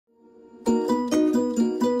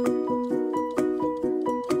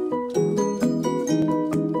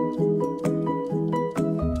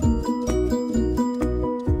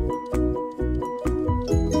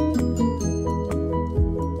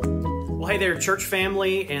there, church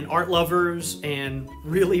family and art lovers and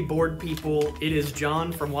really bored people. It is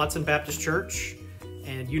John from Watson Baptist Church,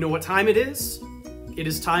 and you know what time it is? It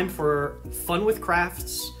is time for fun with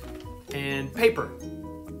crafts and paper.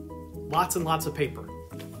 Lots and lots of paper.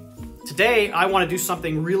 Today, I want to do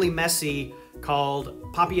something really messy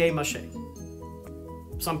called papier-mâché.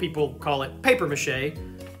 Some people call it paper mache.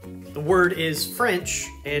 The word is French,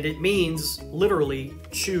 and it means literally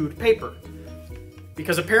chewed paper.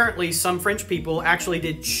 Because apparently some French people actually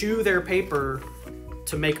did chew their paper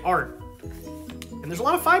to make art. And there's a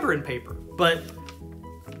lot of fiber in paper, but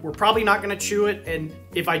we're probably not gonna chew it, and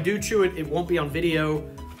if I do chew it, it won't be on video.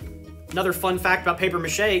 Another fun fact about paper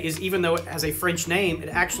mache is even though it has a French name, it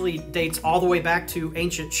actually dates all the way back to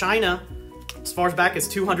ancient China, as far back as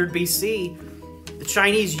 200 BC. The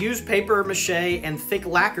Chinese used paper mache and thick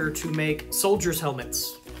lacquer to make soldiers'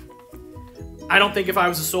 helmets. I don't think if I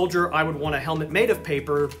was a soldier, I would want a helmet made of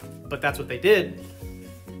paper, but that's what they did.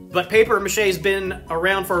 But paper mache has been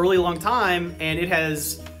around for a really long time, and it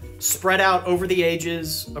has spread out over the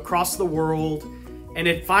ages, across the world, and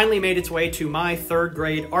it finally made its way to my 3rd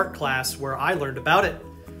grade art class where I learned about it.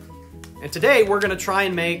 And today we're gonna try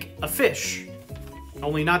and make a fish.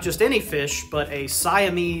 Only not just any fish, but a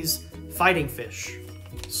Siamese fighting fish.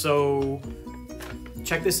 So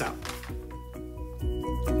check this out.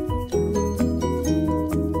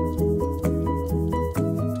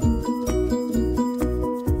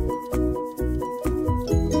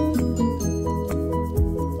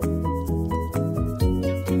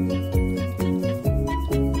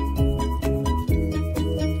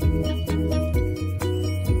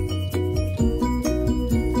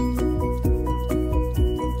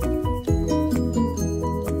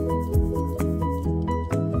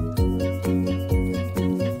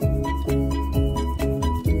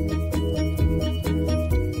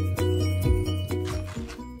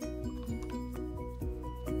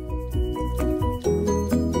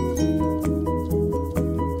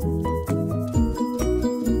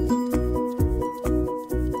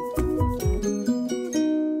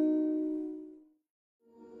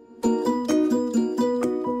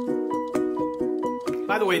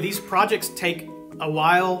 By the way, these projects take a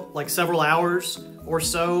while, like several hours or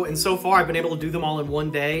so, and so far I've been able to do them all in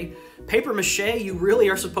one day. Paper mache, you really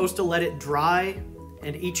are supposed to let it dry,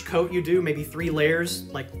 and each coat you do, maybe 3 layers,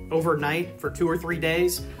 like overnight for 2 or 3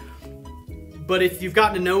 days. But if you've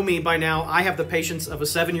gotten to know me by now, I have the patience of a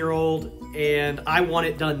 7-year-old, and I want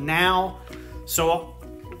it done now. So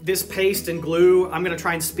this paste and glue, I'm gonna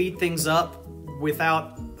try and speed things up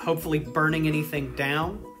without hopefully burning anything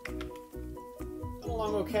down.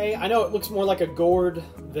 Okay, I know it looks more like a gourd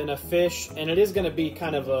than a fish, and it is going to be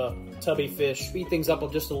kind of a tubby fish. Speed things up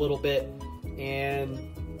just a little bit and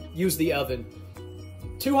use the oven.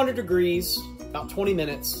 200 degrees, about 20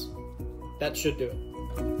 minutes. That should do it.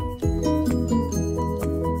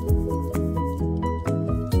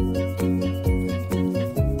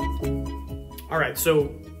 All right,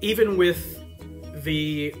 so even with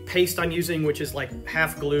the paste I'm using, which is like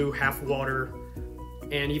half glue, half water,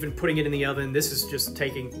 and even putting it in the oven, this is just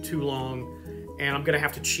taking too long, and I'm gonna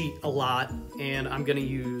have to cheat a lot, and I'm gonna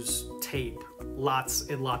use tape, lots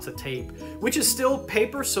and lots of tape, which is still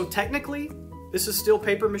paper, so technically, this is still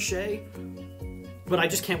paper mache, but I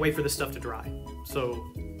just can't wait for this stuff to dry. So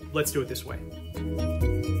let's do it this way.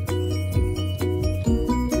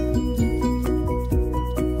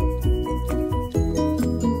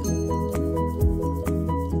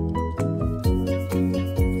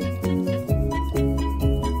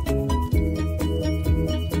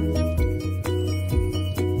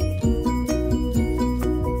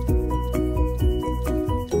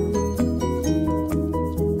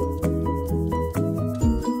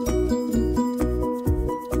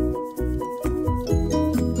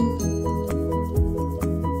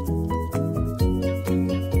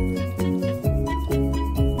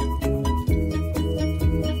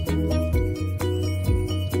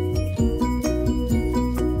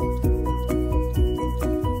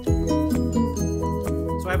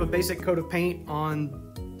 I have a basic coat of paint on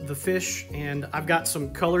the fish, and I've got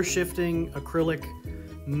some color shifting acrylic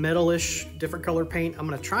metalish different color paint. I'm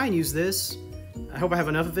gonna try and use this. I hope I have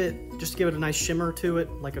enough of it just to give it a nice shimmer to it,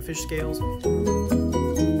 like a fish scales.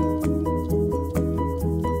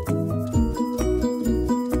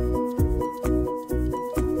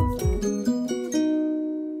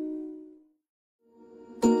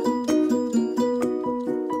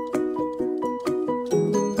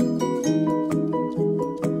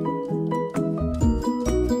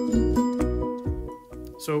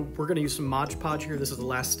 So we're gonna use some Mod Podge here. This is the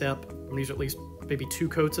last step. I'm gonna use at least maybe 2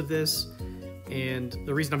 coats of this. And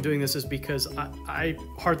the reason I'm doing this is because I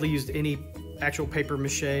hardly used any actual paper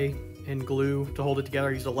mache and glue to hold it together.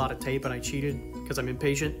 I used a lot of tape and I cheated because I'm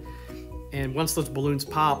impatient. And once those balloons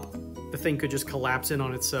pop, the thing could just collapse in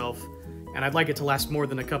on itself. And I'd like it to last more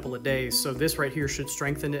than a couple of days. So this right here should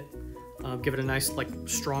strengthen it, give it a nice like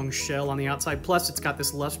strong shell on the outside. Plus it's got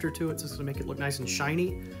this luster to it, so it's gonna make it look nice and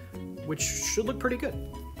shiny, which should look pretty good.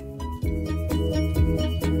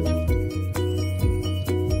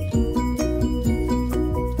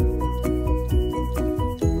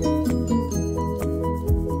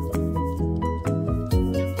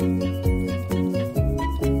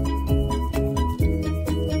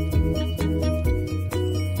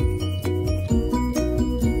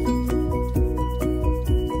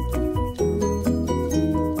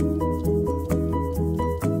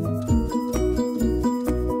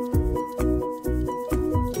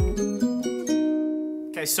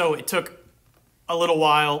 Okay, so it took a little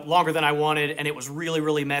while, longer than I wanted, and it was really,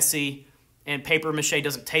 really messy, and paper mache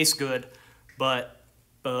doesn't taste good, but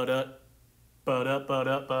look at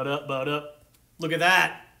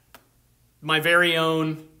that. My very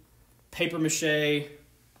own paper mache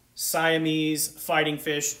Siamese fighting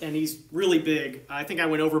fish, and he's really big. I think I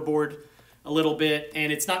went overboard a little bit,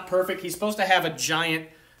 and it's not perfect. He's supposed to have a giant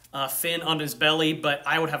fin on his belly, but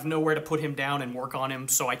I would have nowhere to put him down and work on him,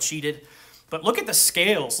 so I cheated. But look at the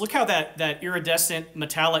scales. Look how that iridescent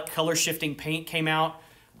metallic color shifting paint came out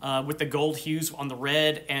with the gold hues on the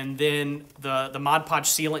red, and then the Mod Podge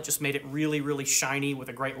sealant just made it really, really shiny with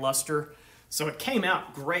a great luster. So it came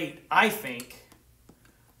out great, I think.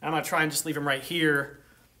 I'm gonna try and just leave him right here.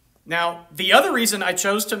 Now, the other reason I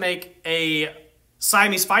chose to make a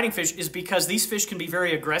Siamese fighting fish is because these fish can be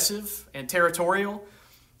very aggressive and territorial.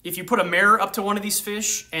 If you put a mirror up to one of these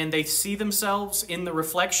fish and they see themselves in the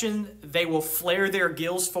reflection, they will flare their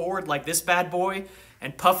gills forward like this bad boy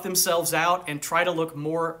and puff themselves out and try to look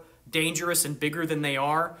more dangerous and bigger than they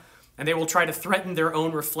are. And they will try to threaten their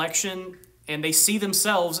own reflection, and they see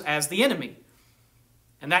themselves as the enemy.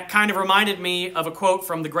 And that kind of reminded me of a quote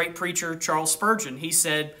from the great preacher Charles Spurgeon. He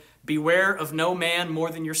said, "Beware of no man more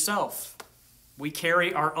than yourself. We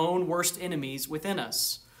carry our own worst enemies within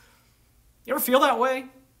us." You ever feel that way?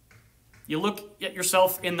 You look at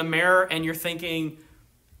yourself in the mirror and you're thinking,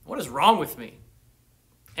 what is wrong with me?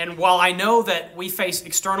 And while I know that we face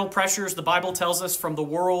external pressures, the Bible tells us, from the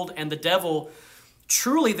world and the devil,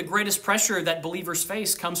 truly the greatest pressure that believers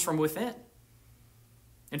face comes from within.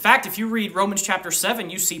 In fact, if you read Romans chapter 7,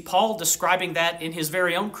 you see Paul describing that in his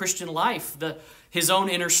very own Christian life, his own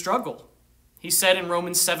inner struggle. He said in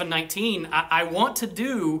Romans 7:19, I want to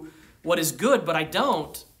do what is good, but I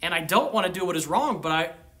don't. And I don't want to do what is wrong,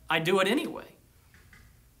 but I do it anyway.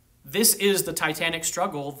 This is the titanic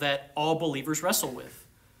struggle that all believers wrestle with.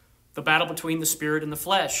 The battle between the spirit and the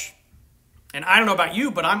flesh. And I don't know about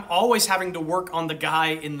you, but I'm always having to work on the guy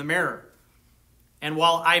in the mirror. And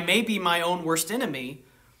while I may be my own worst enemy,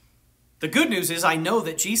 the good news is I know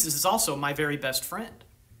that Jesus is also my very best friend.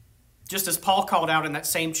 Just as Paul called out in that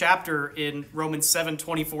same chapter in Romans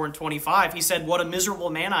 7:24 and 25, he said, "What a miserable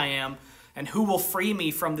man I am, and who will free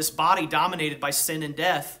me from this body dominated by sin and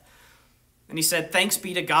death?" And he said, "Thanks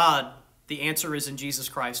be to God, the answer is in Jesus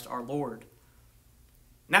Christ our Lord."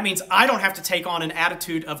 And that means I don't have to take on an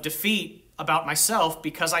attitude of defeat about myself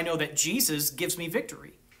because I know that Jesus gives me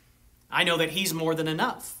victory. I know that he's more than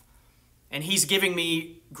enough. And he's giving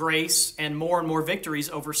me grace and more victories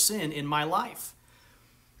over sin in my life.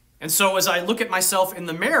 And so as I look at myself in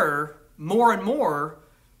the mirror, more and more,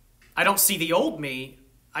 I don't see the old me,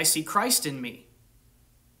 I see Christ in me.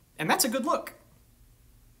 And that's a good look.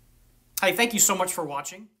 Hey, thank you so much for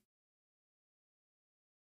watching.